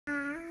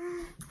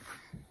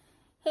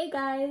Hey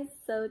guys,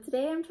 so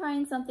today I'm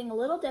trying something a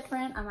little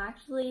different. I'm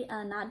actually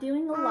not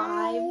doing a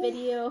live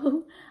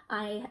video.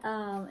 I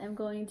am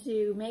going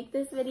to make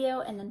this video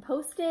and then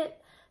post it,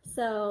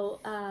 so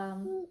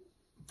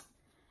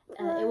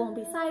it won't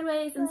be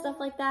sideways and stuff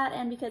like that,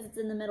 and because it's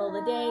in the middle of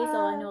the day,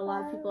 so I know a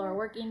lot of people are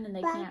working and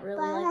they can't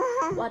really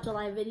watch a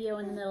live video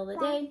in the middle of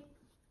the day.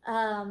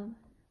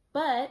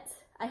 But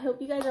I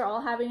hope you guys are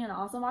all having an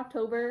awesome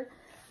October.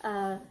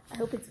 I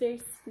hope it's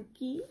very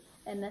spooky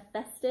and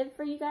festive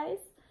for you guys.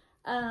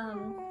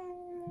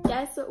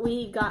 Guess what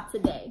we got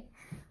today?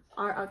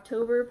 Our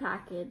October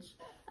package.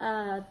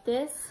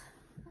 This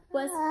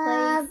was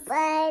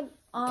placed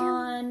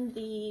on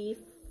the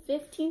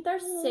 15th or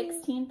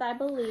 16th, I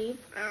believe,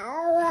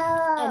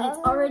 and it's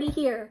already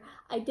here.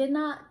 I did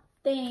not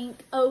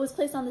think, oh, it was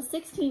placed on the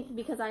 16th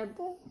because I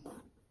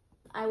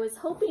was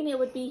hoping it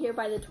would be here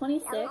by the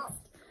 26th.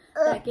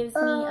 That gives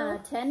me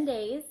 10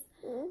 days.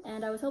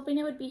 And I was hoping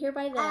it would be here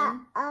by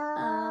then,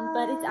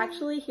 but it's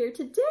actually here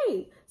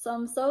today. So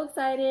I'm so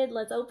excited.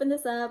 Let's open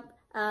this up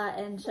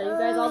and show you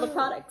guys all the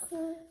products.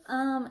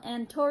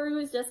 And Toru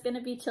is just going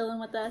to be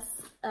chilling with us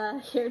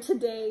here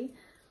today.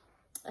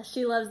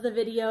 She loves the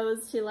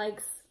videos. She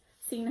likes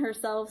seeing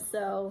herself,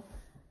 so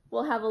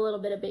we'll have a little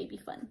bit of baby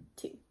fun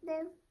too.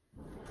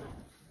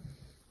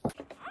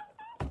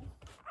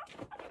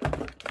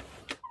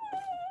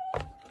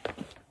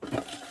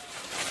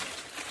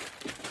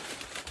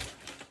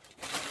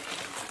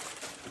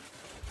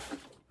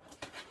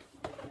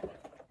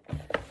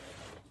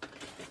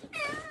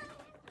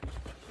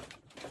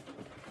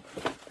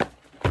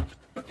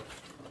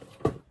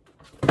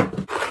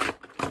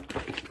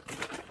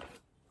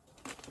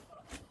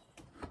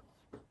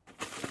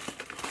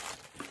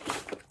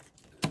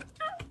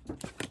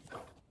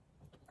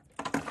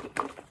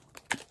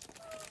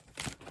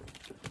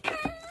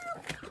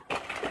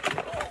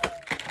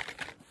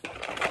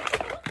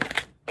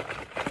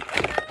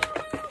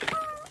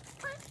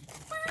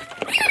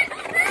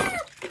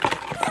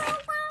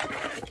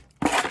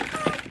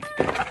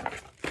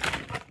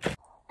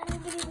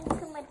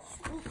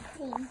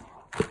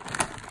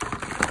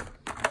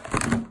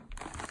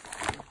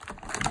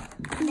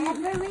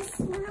 Never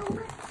smell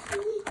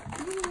sweet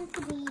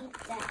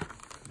that.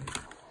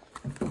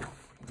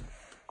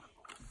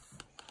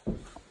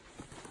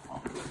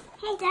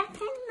 Hey, that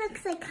kind of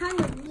looks like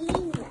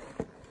Halloween.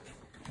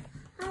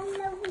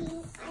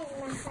 Halloween, I'm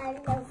a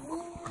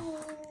Halloween.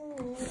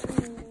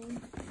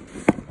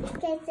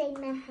 Because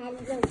I'm a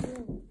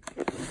Halloween.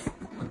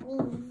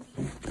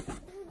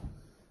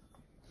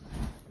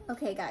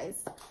 Okay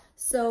guys,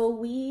 so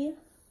we,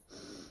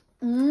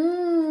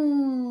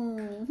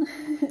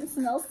 it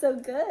smells so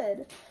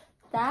good.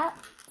 That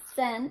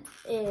scent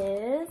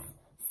is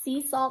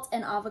sea salt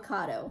and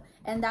avocado.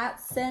 And that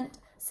scent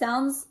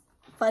sounds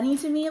funny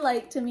to me.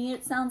 Like, to me,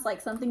 it sounds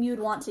like something you'd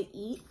want to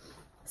eat.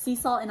 Sea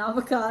salt and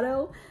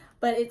avocado,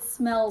 but it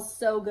smells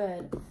so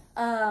good.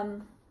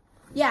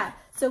 Yeah,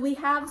 so we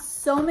have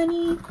so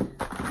many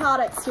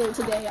products here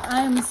today.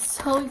 I'm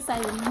so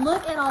excited.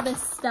 Look at all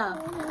this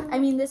stuff. I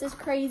mean, this is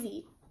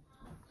crazy.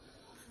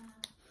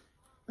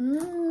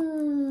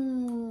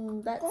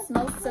 That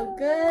smells so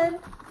good.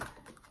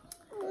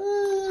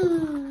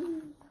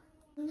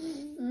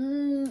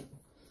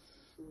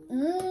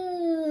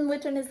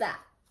 Which one is that?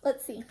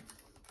 Let's see.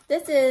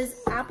 This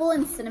is apple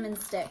and cinnamon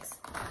sticks.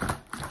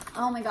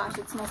 Oh my gosh,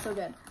 it smells so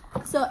good.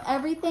 So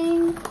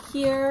everything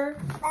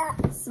here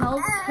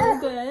smells so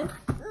good.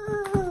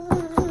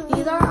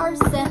 These are our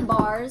scent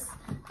bars,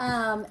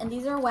 and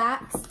these are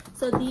wax.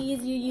 So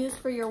these you use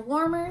for your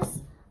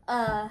warmers.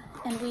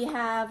 And we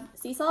have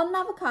sea salt and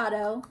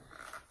avocado,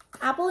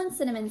 apple and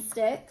cinnamon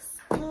sticks,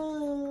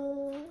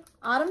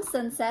 autumn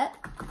sunset.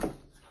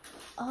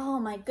 Oh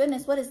my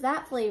goodness, what is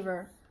that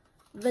flavor?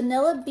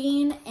 Vanilla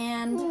bean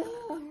and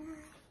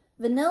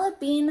vanilla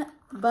bean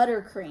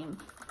buttercream.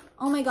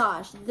 Oh my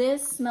gosh,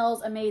 this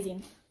smells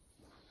amazing.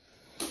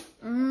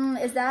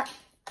 Is that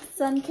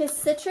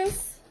sun-kissed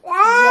citrus? Yes.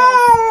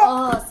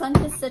 Oh,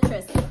 sun-kissed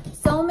citrus.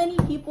 So many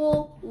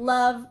people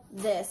love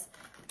this.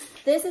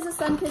 This is a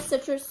sun-kissed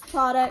citrus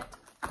product.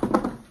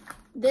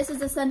 This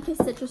is a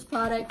sun-kissed citrus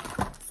product.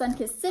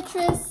 Sun-kissed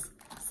citrus,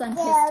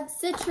 sun-kissed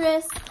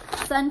citrus,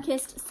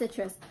 sun-kissed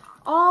citrus.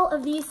 All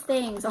of these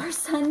things are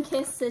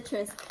sun-kissed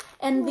citrus.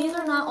 And these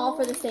are not all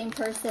for the same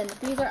person.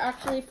 These are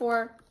actually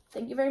for,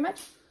 thank you very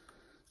much.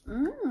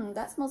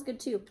 That smells good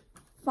too.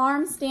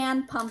 Farm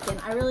stand pumpkin.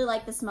 I really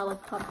like the smell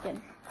of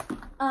pumpkin.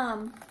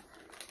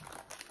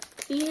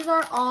 These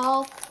are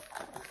all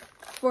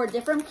for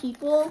different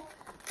people.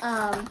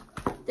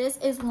 This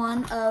is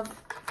one of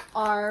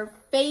our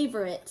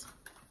favorite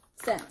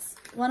scents.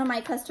 One of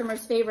my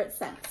customers' favorite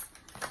scents.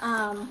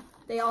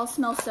 They all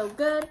smell so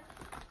good.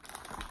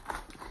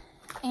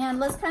 And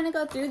let's kind of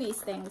go through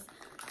these things.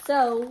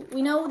 So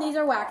we know these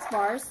are wax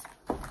bars.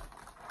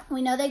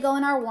 We know they go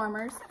in our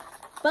warmers.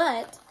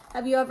 But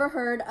have you ever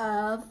heard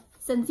of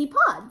Scentsy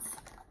pods?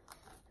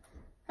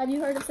 Have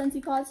you heard of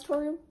Scentsy pods,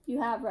 Toru?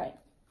 You have, right?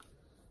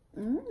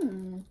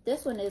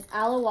 This one is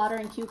aloe water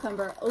and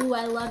cucumber. Oh,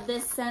 I love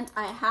this scent.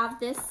 I have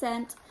this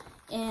scent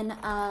in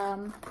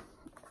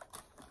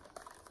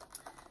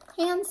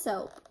hand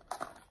soap.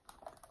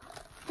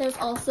 There's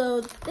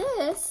also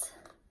this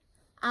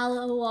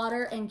aloe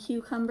water and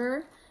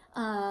cucumber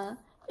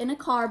in a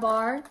car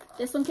bar.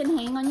 This one can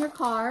hang on your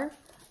car.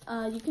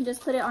 You can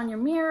just put it on your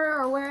mirror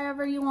or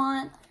wherever you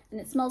want, and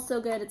it smells so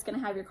good, it's gonna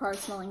have your car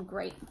smelling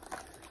great.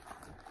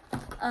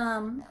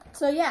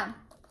 So yeah,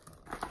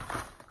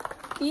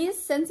 these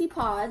Scentsy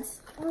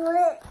pods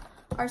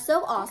are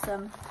so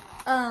awesome.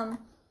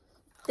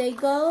 They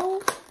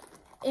go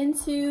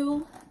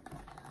into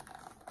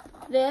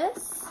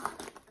this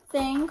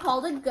thing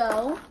called a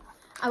Go.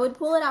 I would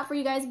pull it out for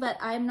you guys, but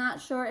I'm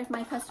not sure if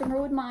my customer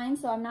would mind,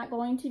 so I'm not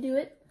going to do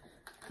it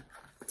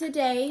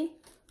today.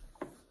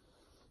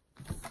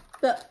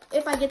 But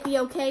if I get the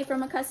okay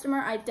from a customer,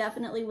 I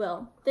definitely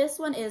will. This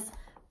one is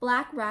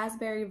Black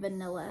Raspberry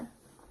Vanilla.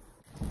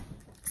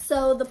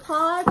 So the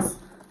pods,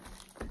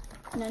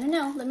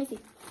 no, let me see.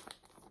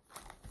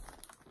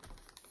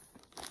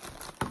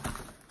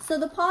 So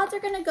the pods are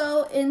gonna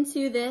go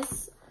into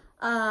this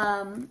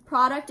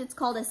product. It's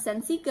called a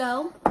Scentsy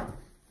Go.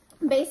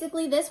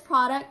 Basically, this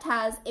product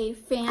has a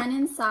fan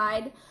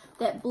inside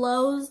that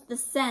blows the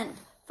scent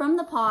from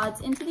the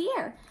pods into the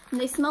air. And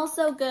they smell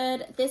so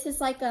good. This is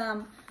like,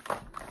 I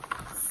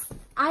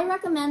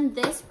recommend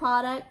this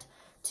product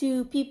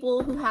to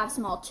people who have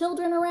small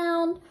children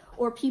around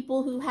or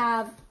people who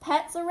have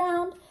pets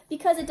around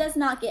because it does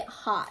not get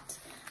hot.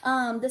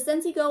 The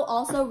Scentsy Go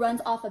also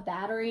runs off a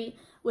battery,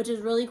 which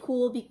is really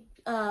cool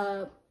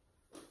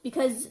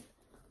because,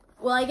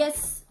 well, I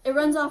guess it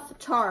runs off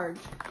charge.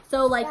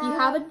 So like you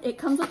have it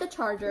comes with a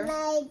charger,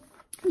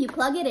 you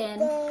plug it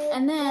in,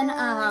 and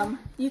then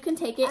you can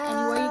take it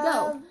anywhere you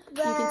go.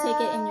 You can take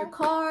it in your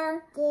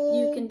car,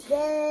 you can,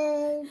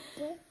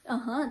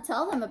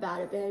 tell them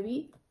about it,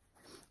 baby.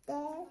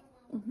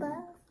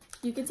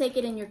 You can take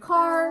it in your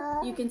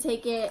car, you can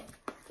take it,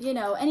 you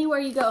know, anywhere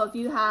you go. If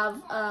you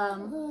have,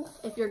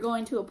 if you're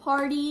going to a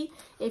party,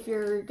 if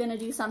you're gonna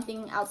do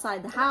something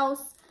outside the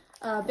house,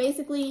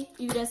 basically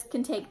you just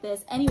can take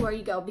this anywhere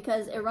you go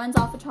because it runs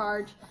off a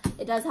charge.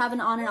 It does have an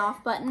on and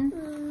off button,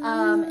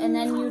 and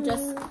then you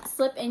just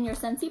slip in your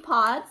Scentsy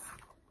pods.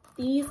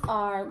 These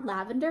are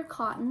lavender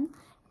cotton,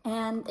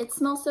 and it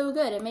smells so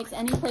good. It makes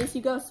any place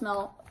you go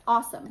smell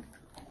awesome.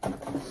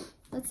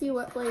 Let's see,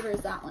 what flavor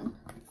is that one?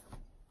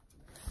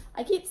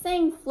 I keep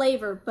saying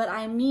flavor, but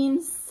I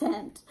mean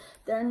scent.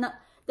 They're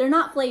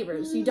not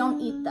flavors. You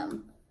don't eat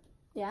them.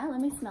 Yeah, let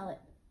me smell it.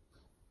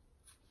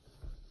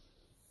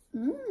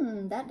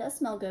 That does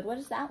smell good. What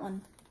is that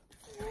one?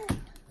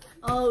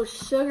 Oh,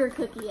 sugar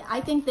cookie.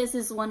 I think this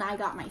is one I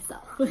got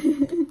myself.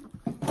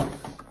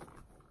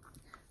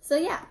 So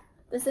yeah,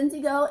 the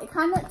Scentsy Go, it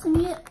kind of, to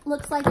me, it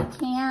looks like a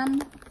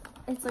can.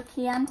 It's a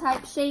can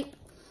type shape.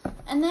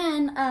 And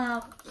then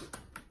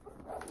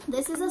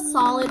this is a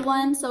solid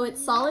one, so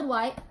it's solid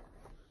white.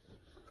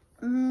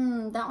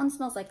 That one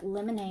smells like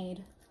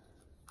lemonade.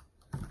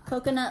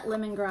 Coconut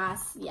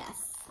lemongrass,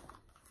 yes.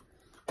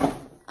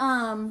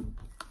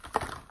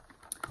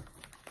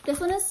 This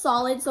one is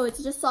solid, so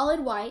it's just solid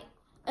white.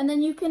 And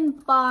then you can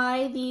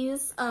buy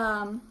these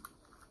Scentsy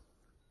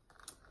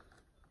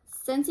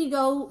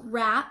Go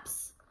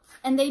wraps,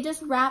 and they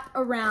just wrap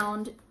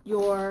around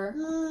your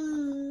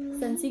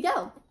Scentsy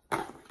Go.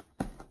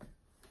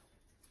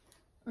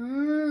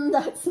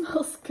 That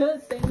smells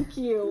good, thank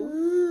you.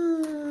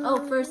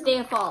 Oh, first day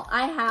of fall.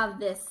 I have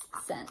this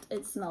scent.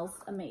 It smells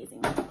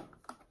amazing.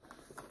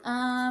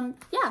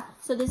 Yeah,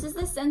 so this is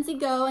the Scentsy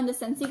Go and the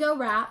Scentsy Go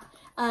wrap.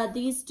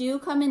 These do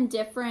come in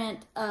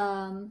different,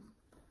 that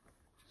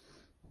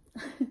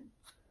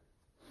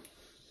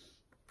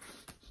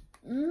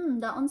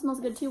one smells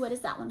good too. What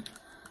is that one?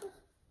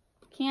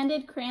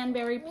 Candied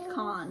cranberry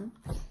pecan.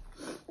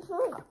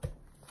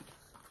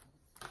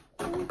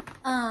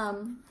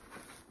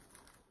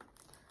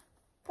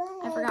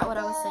 I forgot what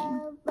I was saying.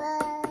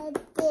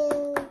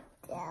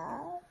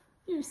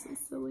 You're so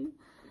silly.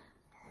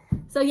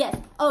 So yes,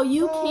 oh,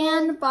 you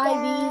can buy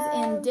these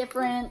in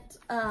different,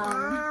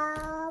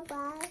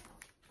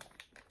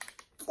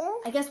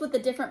 I guess with a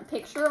different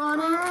picture on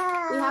it.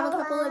 We have a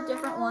couple of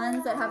different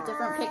ones that have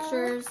different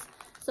pictures.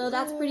 So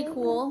that's pretty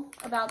cool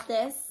about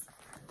this.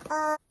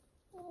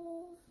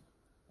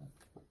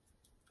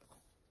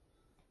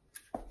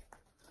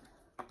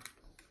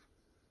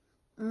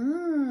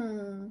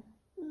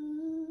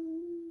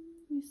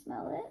 You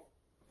smell it?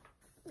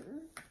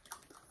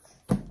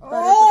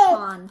 Butter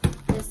pecan.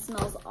 This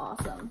smells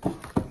awesome.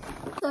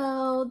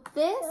 So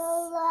this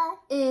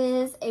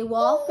is a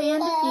wall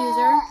fan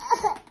diffuser.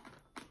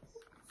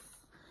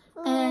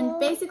 And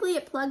basically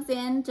it plugs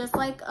in just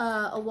like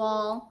a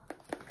wall,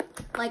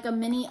 like a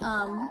mini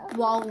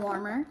wall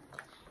warmer.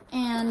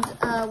 And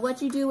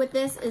what you do with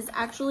this is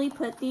actually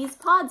put these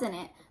pods in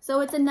it.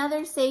 So it's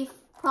another safe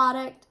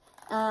product.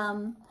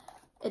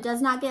 It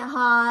does not get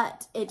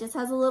hot. It just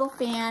has a little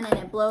fan and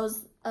it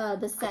blows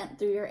the scent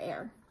through your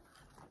air.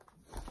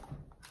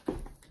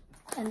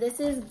 And this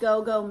is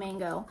Go-Go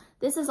Mango.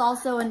 This is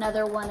also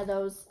another one of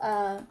those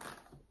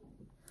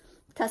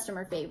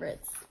customer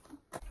favorites.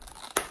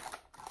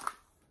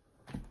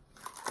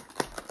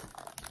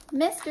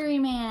 Mystery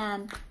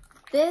Man.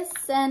 This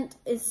scent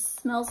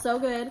smells so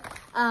good.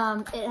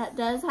 It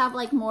does have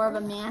like more of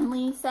a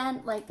manly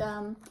scent, like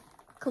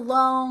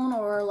cologne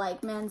or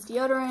like men's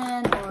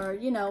deodorant or,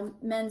 you know,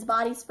 men's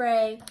body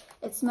spray.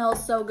 It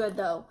smells so good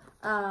though.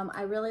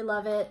 I really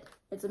love it.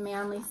 It's a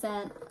manly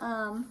scent.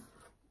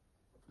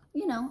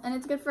 You know, and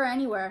it's good for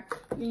anywhere.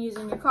 You can use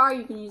it in your car,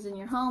 you can use it in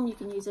your home, you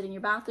can use it in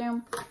your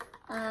bathroom.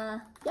 Yeah.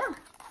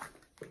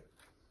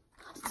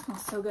 It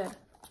smells so good.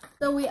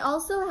 So we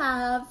also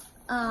have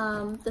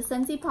the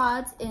Scentsy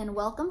pods in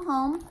Welcome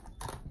Home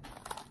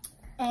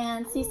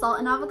and Sea Salt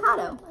and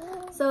Avocado.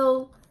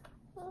 So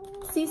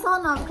sea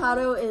salt and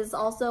avocado is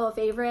also a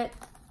favorite,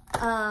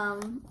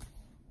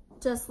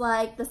 just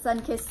like the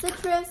Sun-Kissed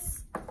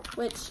Citrus,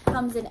 which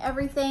comes in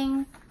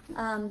everything.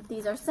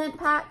 These are scent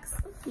packs.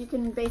 You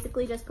can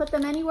basically just put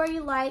them anywhere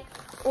you like,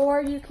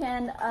 or you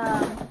can,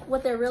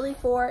 what they're really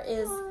for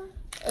is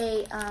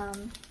a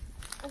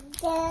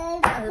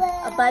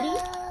buddy.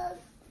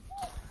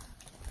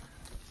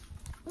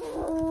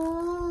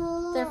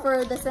 They're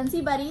for the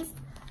Scentsy Buddies.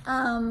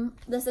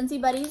 The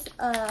Scentsy Buddies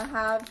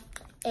have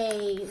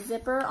a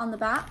zipper on the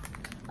back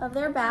of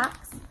their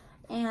backs,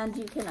 and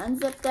you can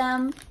unzip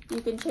them. You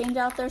can change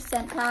out their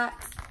scent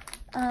packs,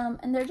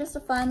 and they're just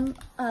a fun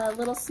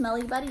little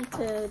smelly buddy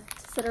to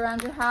sit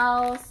around your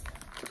house,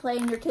 to play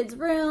in your kid's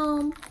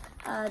room,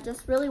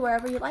 just really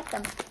wherever you like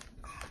them.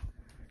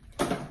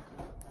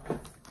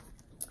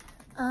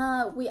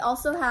 We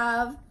also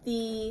have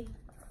the,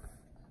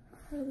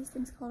 what are these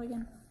things called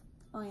again?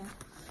 Oh yeah.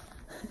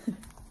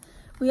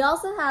 We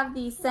also have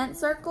the scent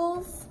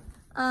circles.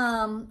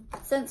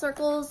 Scent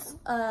circles,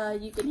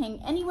 you can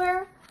hang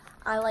anywhere.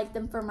 I like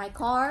them for my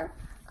car.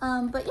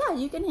 But yeah,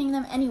 you can hang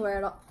them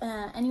anywhere,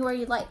 anywhere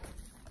you'd like.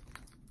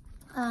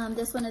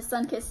 This one is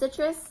Sun-Kissed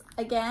Citrus.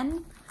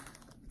 Again,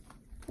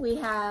 we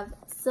have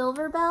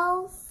Silver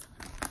Bells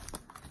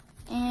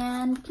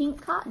and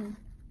Pink Cotton.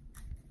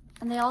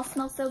 And they all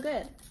smell so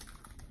good.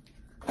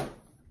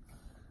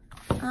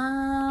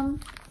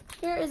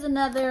 Here is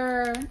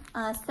another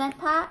scent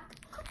pack,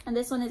 and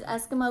this one is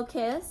Eskimo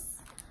Kiss.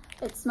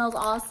 It smells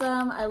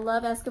awesome. I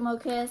love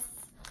Eskimo Kiss.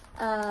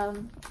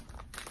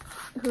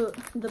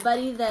 The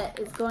buddy that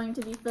is going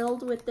to be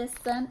filled with this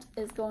scent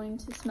is going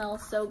to smell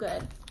so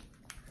good.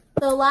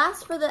 So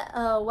last for the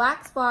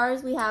wax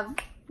bars, we have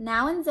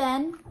Now and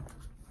Zen,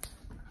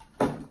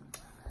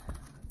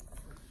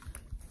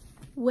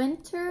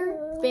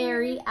 Winter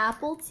Berry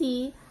Apple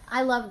Tea.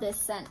 I love this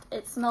scent.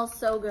 It smells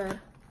so good.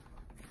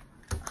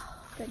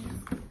 Oh, goodness.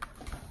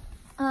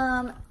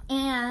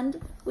 And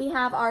we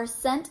have our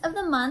scent of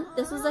the month.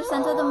 This was our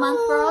scent of the month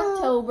for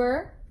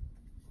October.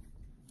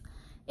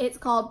 It's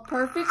called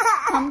Perfect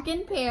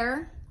Pumpkin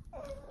Pear.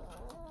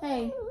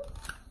 Hey.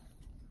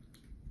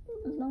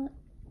 Smell it.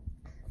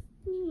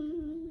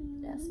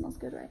 Yeah, it smells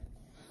good, right?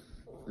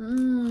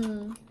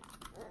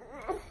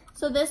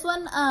 So this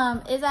one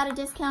is at a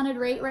discounted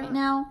rate right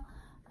now.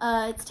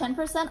 It's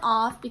 10%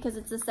 off because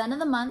it's the scent of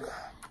the month.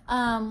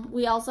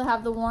 We also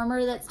have the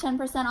warmer that's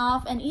 10%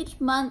 off, and each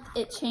month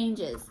it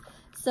changes.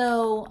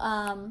 So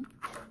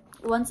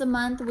once a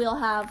month we'll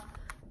have,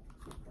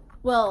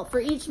 well, for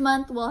each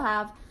month we'll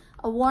have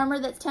a warmer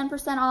that's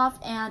 10% off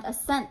and a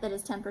scent that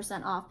is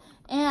 10% off.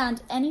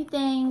 And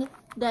anything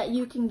that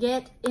you can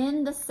get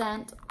in the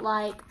scent,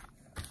 like,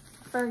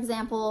 for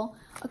example,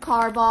 a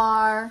car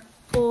bar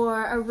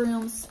or a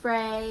room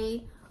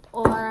spray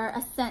or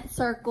a scent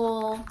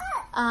circle,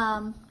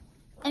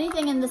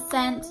 anything in the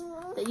scent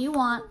that you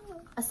want,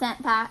 a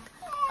scent pack,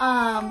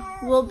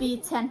 will be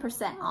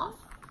 10% off.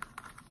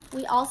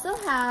 We also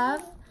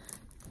have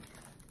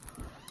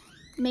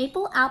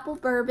Maple Apple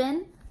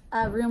Bourbon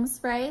room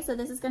spray. So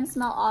this is going to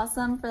smell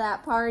awesome for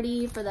that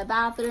party, for the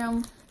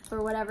bathroom,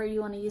 for whatever you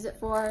want to use it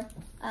for.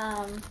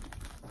 I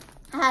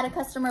had a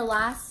customer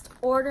last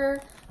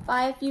order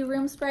buy a few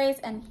room sprays,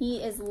 and he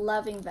is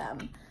loving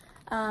them.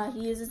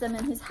 He uses them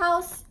in his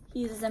house, he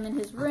uses them in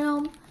his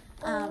room,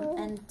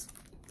 and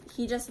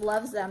he just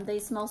loves them. They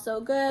smell so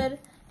good.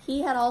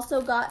 He had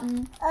also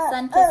gotten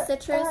Sun-Kissed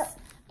Citrus,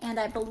 and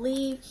I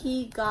believe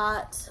he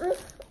got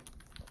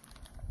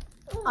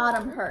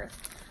Autumn Hearth.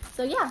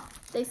 So yeah,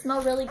 they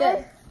smell really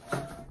good.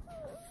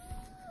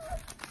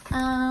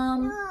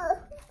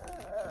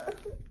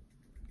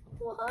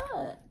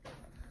 What?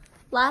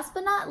 Last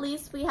but not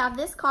least, we have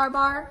this car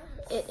bar.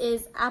 It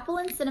is apple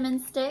and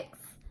cinnamon sticks.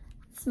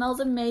 It smells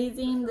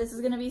amazing. This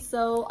is gonna be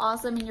so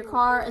awesome in your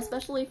car,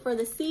 especially for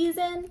the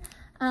season.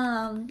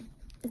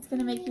 It's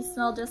gonna make you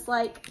smell just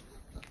like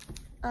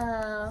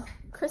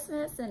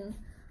Christmas and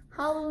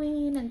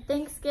Halloween and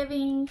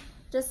Thanksgiving.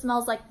 Just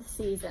smells like the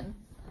season.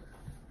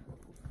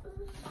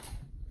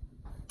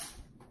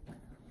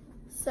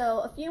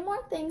 So a few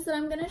more things that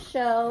I'm gonna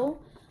show.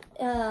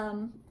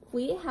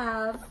 We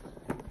have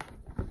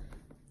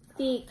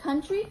the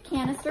country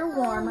canister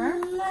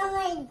warmer.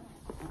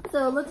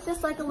 So it looks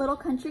just like a little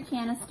country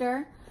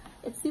canister.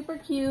 It's super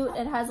cute.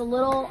 It has a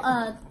little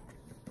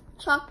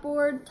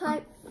chalkboard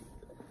type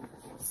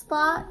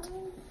spot.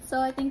 So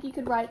I think you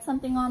could write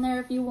something on there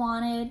if you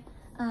wanted.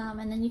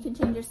 And then you can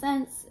change your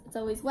scents. It's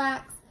always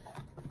wax.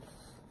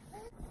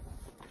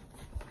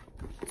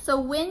 So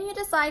when you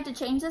decide to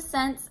change the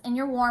scents in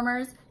your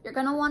warmers, you're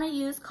gonna wanna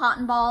use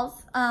cotton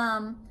balls.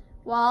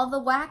 While the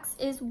wax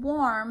is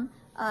warm,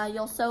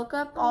 you'll soak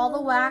up all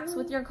the wax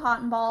with your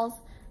cotton balls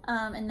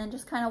and then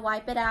just kind of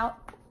wipe it out.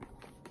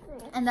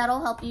 And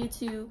that'll help you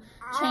to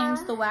change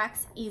the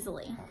wax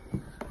easily.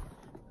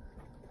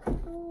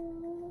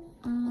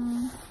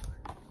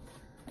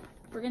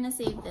 We're gonna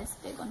save this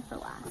big one for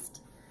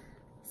last.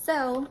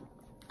 So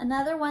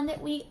another one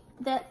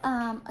that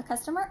a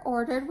customer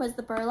ordered was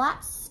the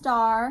Burlap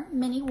Star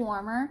Mini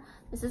Warmer.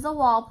 This is a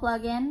wall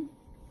plug-in.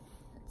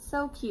 It's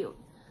so cute.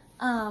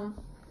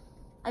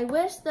 I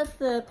wish that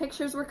the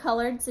pictures were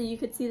colored so you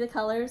could see the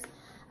colors,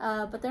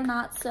 but they're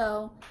not.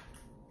 So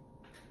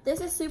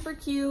this is super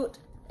cute.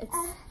 It's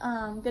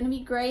gonna be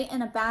great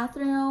in a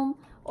bathroom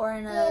or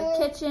in a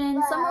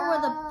kitchen, somewhere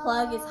where the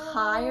plug is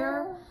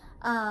higher.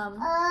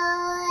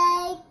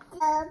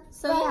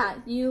 So yeah,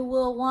 you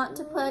will want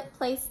to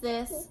place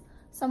this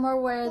somewhere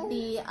where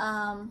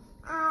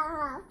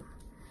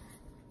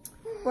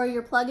where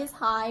your plug is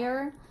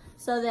higher,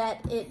 so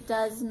that it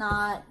does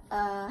not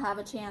have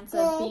a chance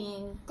of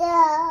being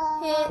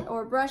hit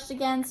or brushed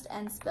against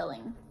and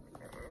spilling.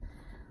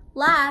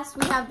 Last,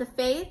 we have the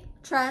Faith,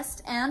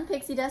 Trust, and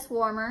Pixie Dust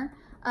Warmer.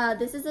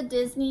 This is a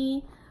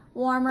Disney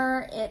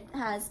warmer. It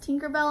has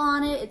Tinkerbell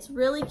on it. It's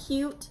really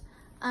cute.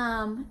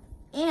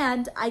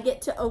 And I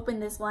get to open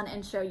this one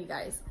and show you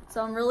guys.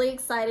 So I'm really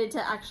excited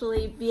to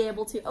actually be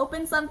able to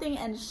open something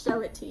and show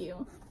it to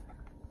you.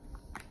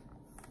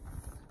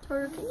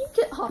 Tor, can you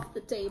get off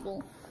the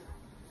table?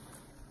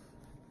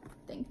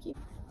 Thank you.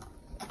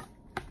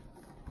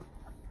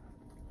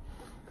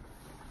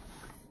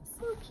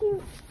 So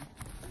cute.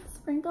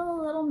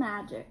 Sprinkle a little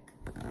magic.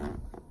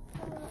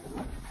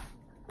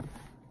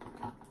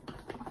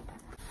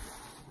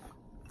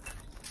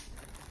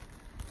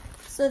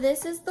 So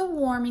this is the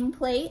warming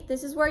plate.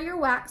 This is where your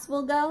wax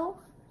will go.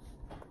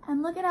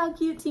 And look at how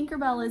cute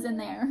Tinkerbell is in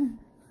there.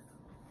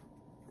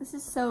 This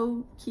is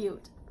so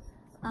cute.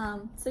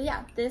 So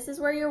yeah, this is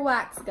where your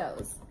wax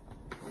goes.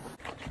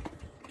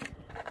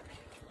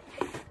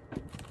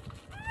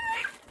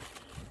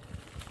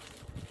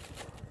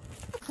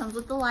 Comes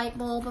with the light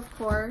bulb, of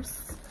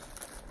course.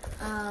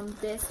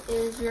 This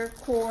is your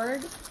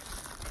cord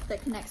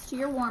that connects to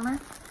your warmer.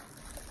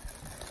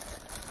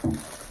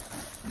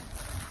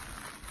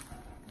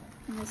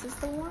 And this is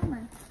the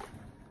warmer.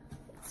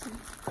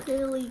 It's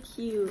really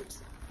cute.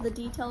 The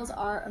details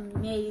are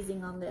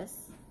amazing on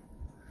this.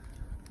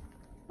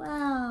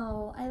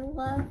 Wow, I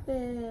love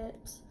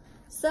it.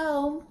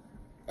 So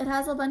it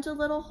has a bunch of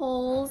little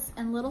holes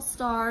and little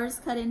stars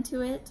cut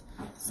into it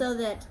so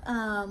that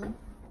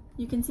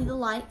you can see the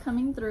light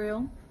coming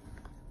through.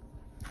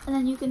 And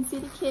then you can see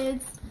the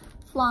kids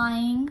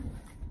flying.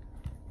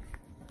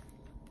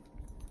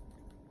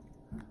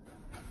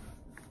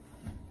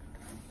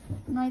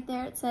 And right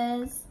there it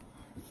says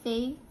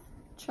Faith,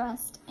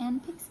 Trust,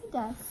 and Pixie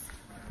Dust.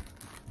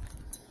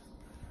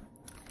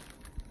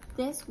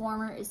 This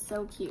warmer is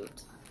so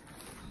cute.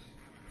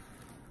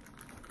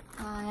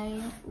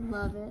 I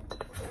love it.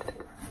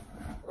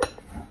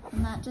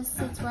 And that just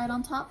sits right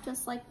on top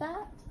just like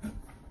that.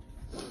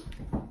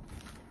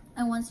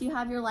 And once you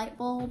have your light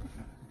bulb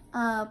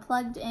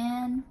plugged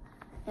in,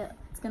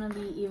 it's gonna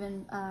be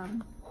even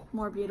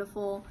more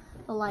beautiful.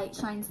 The light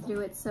shines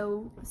through it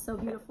so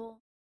beautiful.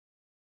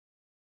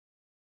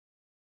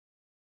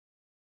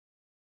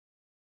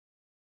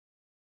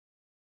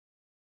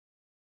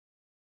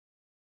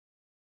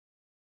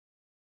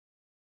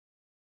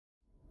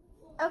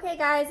 Okay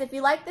guys, if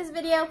you like this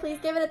video, please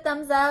give it a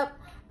thumbs up.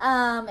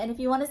 And if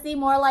you want to see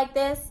more like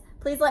this,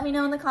 please let me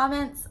know in the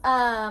comments.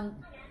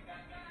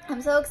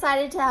 I'm so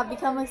excited to have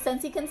become a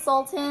Scentsy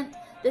consultant.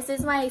 This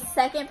is my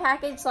second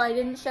package, so I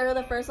didn't share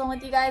the first one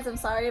with you guys. I'm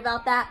sorry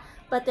about that,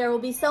 but there will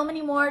be so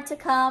many more to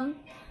come.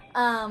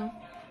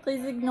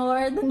 Please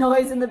ignore the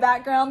noise in the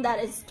background.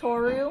 That is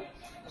Toru.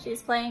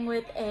 She's playing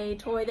with a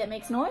toy that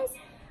makes noise.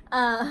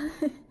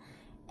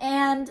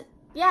 And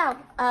yeah,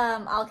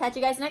 I'll catch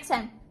you guys next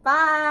time.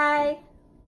 Bye!